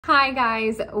Hi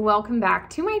guys, welcome back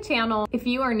to my channel. If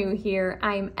you are new here,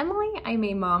 I'm Emily. I'm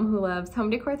a mom who loves home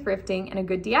decor thrifting and a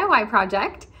good DIY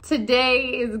project. Today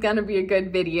is gonna be a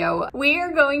good video. We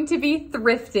are going to be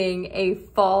thrifting a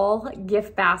fall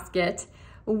gift basket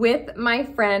with my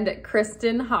friend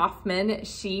Kristen Hoffman.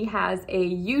 She has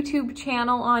a YouTube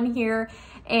channel on here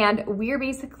and we're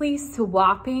basically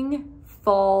swapping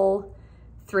fall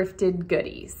thrifted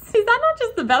goodies. Is that not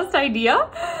just the best idea?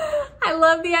 I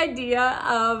love the idea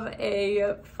of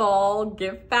a fall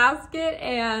gift basket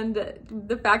and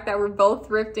the fact that we're both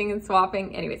thrifting and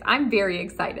swapping. Anyways, I'm very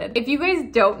excited. If you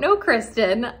guys don't know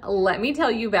Kristen, let me tell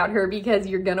you about her because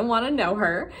you're gonna wanna know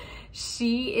her.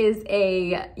 She is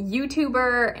a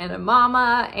YouTuber and a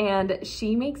mama, and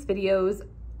she makes videos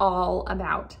all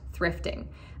about thrifting.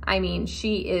 I mean,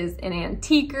 she is an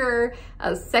antiquer,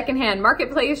 a secondhand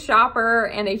marketplace shopper,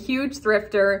 and a huge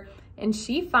thrifter, and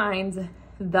she finds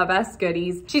the best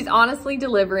goodies. She's honestly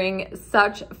delivering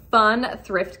such fun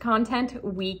thrift content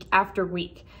week after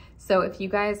week. So if you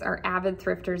guys are avid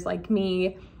thrifters like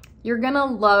me, you're gonna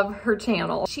love her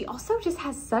channel. She also just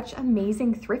has such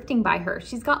amazing thrifting by her.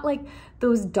 She's got like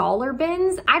those dollar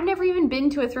bins. I've never even been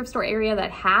to a thrift store area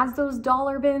that has those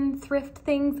dollar bin thrift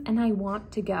things, and I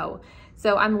want to go.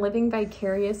 So I'm living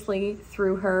vicariously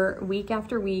through her week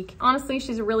after week. Honestly,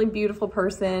 she's a really beautiful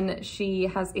person. She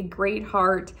has a great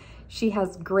heart. She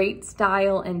has great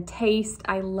style and taste.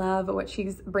 I love what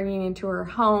she's bringing into her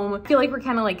home. I feel like we're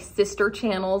kind of like sister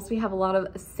channels. We have a lot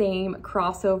of same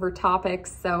crossover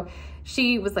topics. So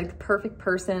she was like the perfect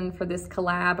person for this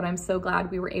collab, and I'm so glad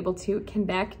we were able to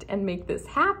connect and make this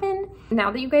happen.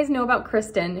 Now that you guys know about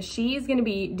Kristen, she's gonna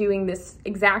be doing this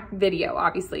exact video,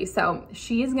 obviously. So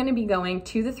she is gonna be going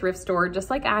to the thrift store just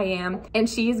like I am, and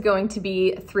she's going to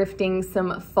be thrifting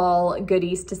some fall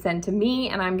goodies to send to me,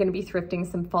 and I'm gonna be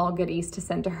thrifting some fall goodies to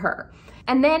send to her.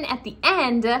 And then at the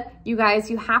end, you guys,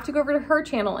 you have to go over to her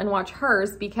channel and watch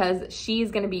hers because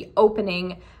she's gonna be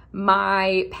opening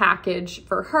my package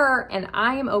for her, and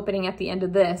I am opening at the end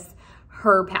of this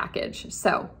her package.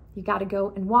 So you got to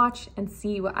go and watch and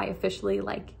see what I officially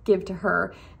like give to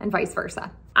her and vice versa.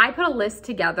 I put a list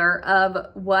together of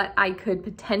what I could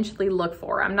potentially look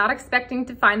for. I'm not expecting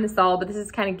to find this all, but this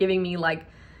is kind of giving me like,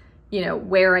 you know,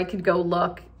 where I could go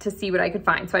look to see what I could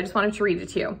find. So I just wanted to read it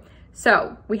to you.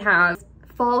 So we have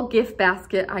fall gift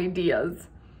basket ideas,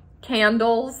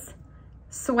 candles,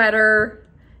 sweater,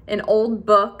 an old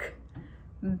book,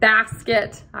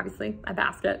 basket, obviously a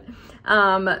basket,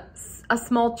 a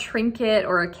small trinket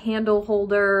or a candle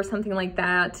holder or something like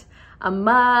that, a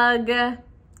mug,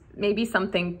 maybe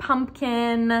something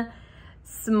pumpkin,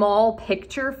 small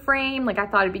picture frame. Like I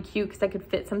thought it'd be cute because I could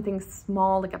fit something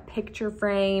small like a picture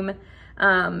frame,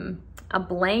 a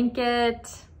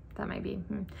blanket, that might be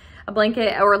a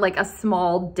blanket, or like a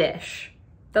small dish.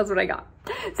 That's what I got.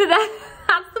 So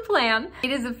that's the plan.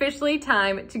 It is officially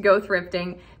time to go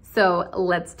thrifting, so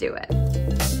let's do it.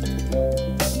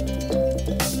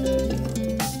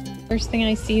 First thing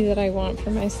I see that I want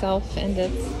for myself, and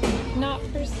it's not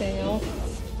for sale.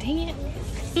 Dang it.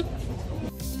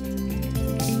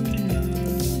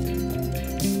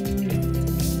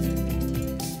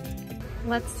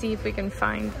 Let's see if we can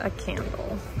find a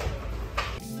candle.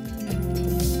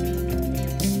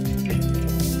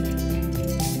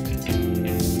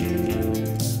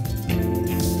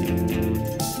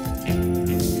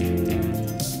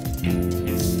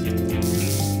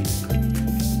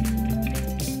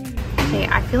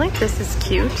 I feel like this is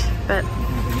cute, but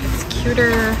it's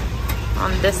cuter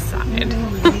on this side.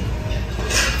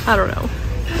 I don't know.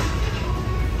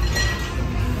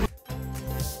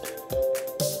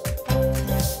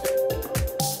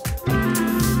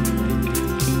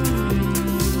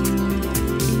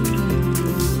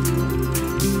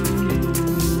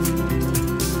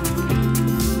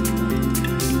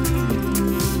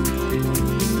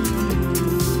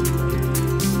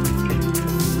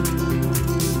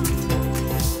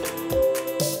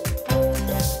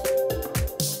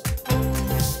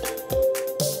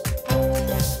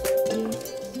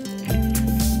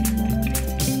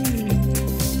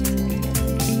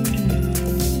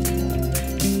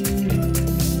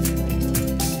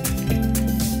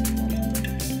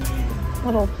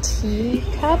 Little tea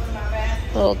cup,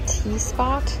 little tea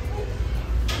spot.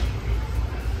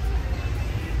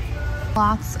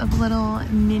 Lots of little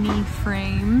mini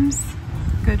frames,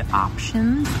 good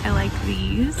options. I like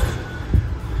these.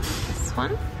 This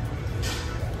one.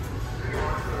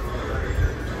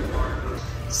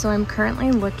 So I'm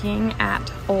currently looking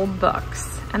at old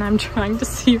books, and I'm trying to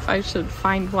see if I should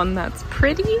find one that's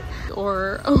pretty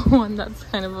or one that's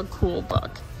kind of a cool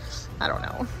book. I don't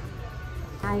know.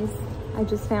 Guys, I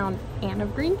just found Anne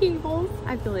of Green Gables.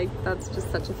 I feel like that's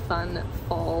just such a fun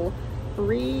fall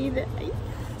read.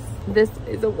 This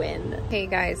is a win. Hey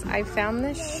guys, I found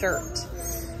this shirt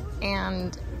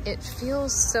and it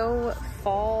feels so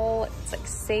fall. It's like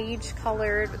sage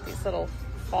colored with these little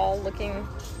fall looking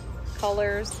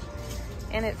colors.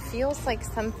 And it feels like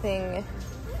something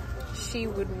she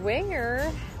would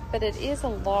wear, but it is a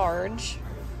large,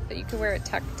 but you can wear it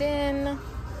tucked in.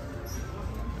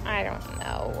 I don't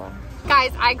know.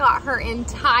 Guys, I got her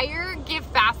entire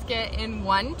gift basket in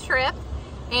one trip.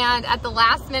 And at the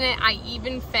last minute, I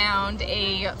even found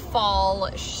a fall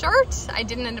shirt. I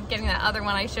didn't end up getting that other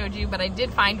one I showed you, but I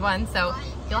did find one. So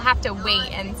you'll have to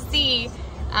wait and see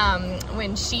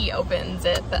when she opens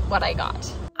it, what I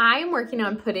got. I'm working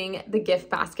on putting the gift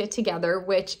basket together,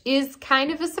 which is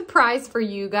kind of a surprise for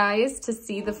you guys to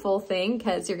see the full thing,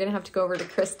 because you're gonna have to go over to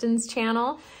Kristen's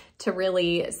channel to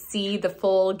really see the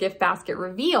full gift basket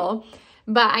reveal.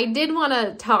 But I did want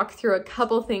to talk through a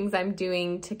couple things I'm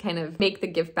doing to kind of make the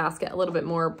gift basket a little bit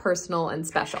more personal and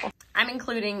special. I'm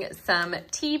including some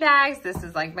tea bags. This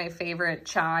is like my favorite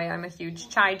chai. I'm a huge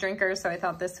chai drinker, so I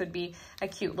thought this would be a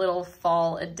cute little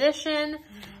fall addition.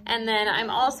 And then I'm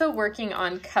also working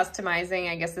on customizing,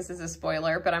 I guess this is a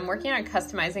spoiler, but I'm working on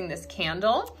customizing this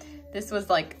candle. This was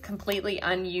like completely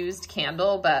unused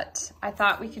candle, but I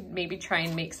thought we could maybe try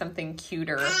and make something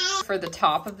cuter for the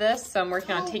top of this. So I'm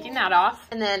working on taking that off.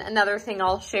 And then another thing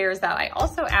I'll share is that I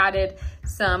also added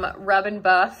some rub and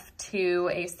buff to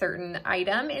a certain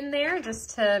item in there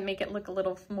just to make it look a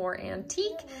little more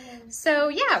antique. So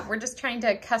yeah, we're just trying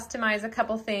to customize a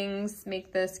couple things,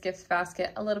 make this gift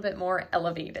basket a little bit more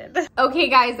elevated. Okay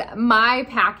guys, my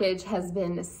package has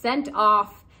been sent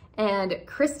off and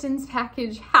Kristen's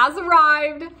package has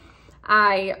arrived.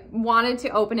 I wanted to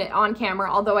open it on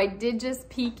camera, although I did just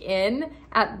peek in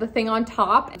at the thing on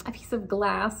top. A piece of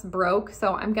glass broke,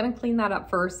 so I'm gonna clean that up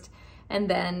first and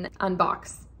then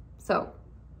unbox. So,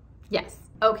 yes.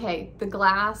 Okay, the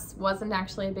glass wasn't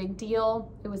actually a big deal.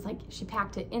 It was like she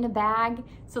packed it in a bag,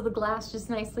 so the glass just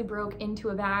nicely broke into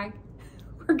a bag.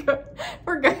 We're good,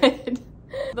 we're good.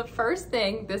 The first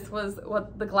thing, this was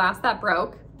what the glass that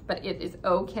broke, but it is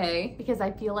okay because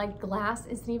I feel like glass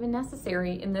isn't even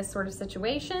necessary in this sort of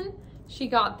situation. She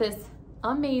got this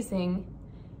amazing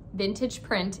vintage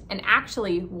print, and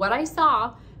actually what I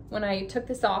saw when I took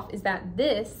this off is that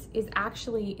this is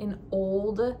actually an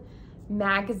old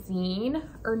magazine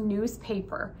or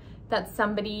newspaper that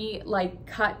somebody like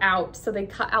cut out. So they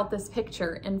cut out this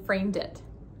picture and framed it.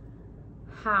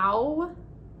 How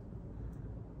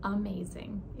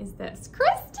amazing is this?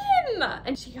 Kristen!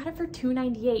 And she got it for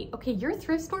 $2.98. Okay, your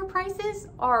thrift store prices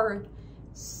are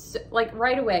so, like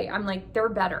right away. I'm like, they're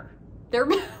better. They're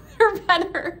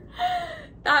better.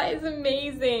 That is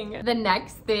amazing. The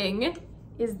next thing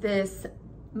is this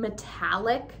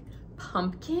metallic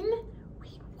pumpkin.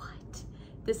 Wait, what?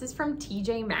 This is from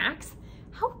TJ Maxx.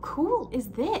 How cool is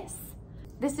this?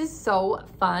 This is so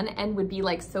fun and would be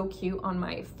like so cute on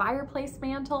my fireplace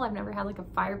mantle. I've never had like a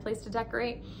fireplace to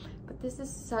decorate, but this is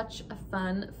such a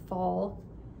fun fall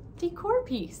decor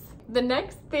piece. The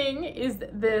next thing is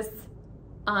this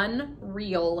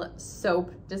unreal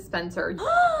soap dispenser.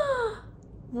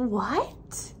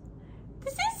 What?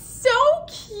 This is so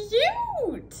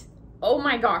cute. Oh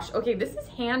my gosh. Okay, this is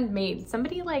handmade.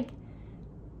 Somebody like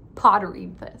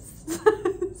potteried this.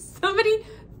 Somebody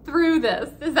threw this.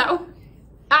 Is that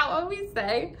what we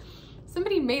say?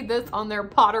 Somebody made this on their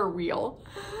potter wheel.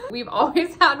 We've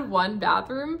always had one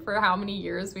bathroom for how many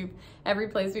years? Every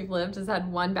place we've lived has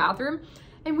had one bathroom,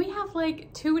 and we have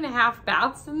like 2.5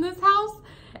 baths in this house.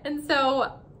 And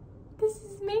so this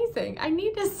is amazing. I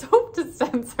need a soap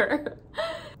dispenser.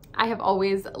 I have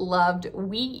always loved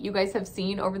wheat. You guys have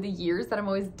seen over the years that I'm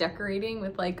always decorating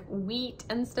with like wheat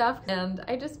and stuff. And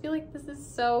I just feel like this is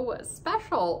so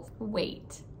special.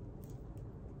 Wait.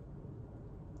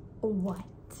 What?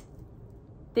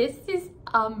 This is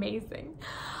amazing.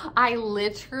 I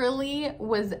literally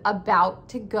was about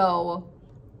to go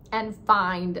and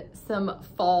find some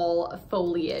fall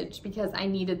foliage because I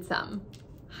needed some.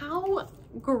 How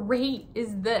great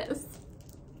is this?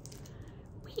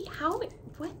 Wait,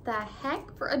 what the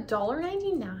heck? For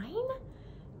 $1.99?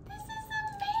 This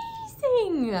is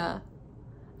amazing.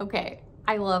 Okay,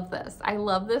 I love this. I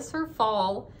love this for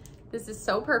fall. This is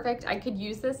so perfect. I could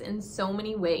use this in so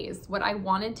many ways. What I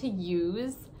wanted to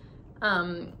use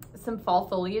some fall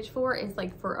foliage for is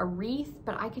like for a wreath,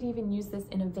 but I could even use this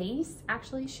in a vase.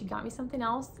 Actually, she got me something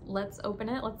else. Let's open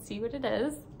it. Let's see what it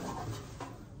is.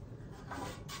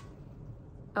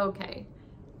 Okay.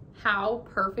 How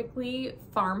perfectly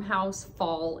farmhouse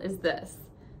fall is this?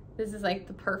 This is like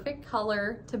the perfect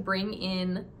color to bring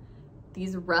in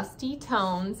these rusty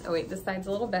tones. Oh wait, this side's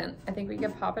a little bent. I think we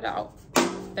can pop it out.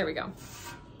 There we go.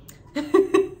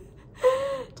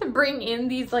 To bring in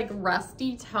these like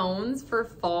rusty tones for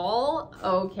fall.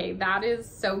 Okay, that is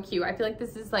so cute. I feel like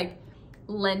this is like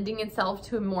lending itself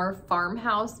to a more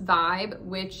farmhouse vibe,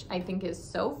 which I think is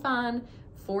so fun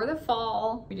for the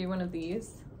fall. We do one of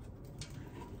these.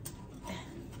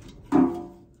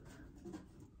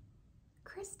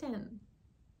 Kristen,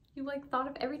 you like thought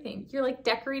of everything. You're like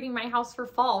decorating my house for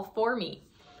fall for me.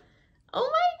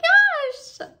 Oh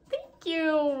my gosh, thank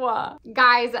you.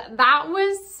 Guys, that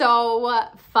was so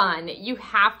fun. You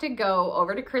have to go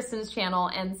over to Kristen's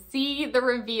channel and see the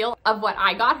reveal of what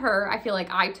I got her. I feel like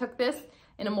I took this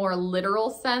in a more literal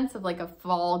sense of like a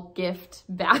fall gift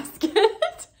basket.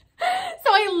 So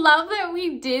I love that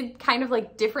we did kind of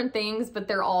like different things, but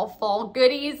they're all fall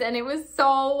goodies, and it was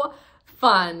so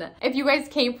fun. If you guys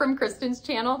came from Kristen's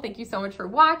channel, thank you so much for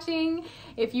watching.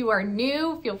 If you are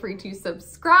new, feel free to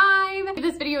subscribe. Give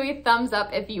this video a thumbs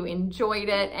up if you enjoyed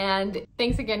it. And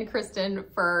thanks again, Kristen,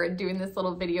 for doing this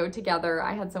little video together.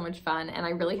 I had so much fun, and I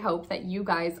really hope that you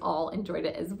guys all enjoyed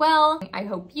it as well. I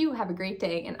hope you have a great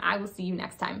day, and I will see you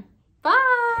next time. Bye!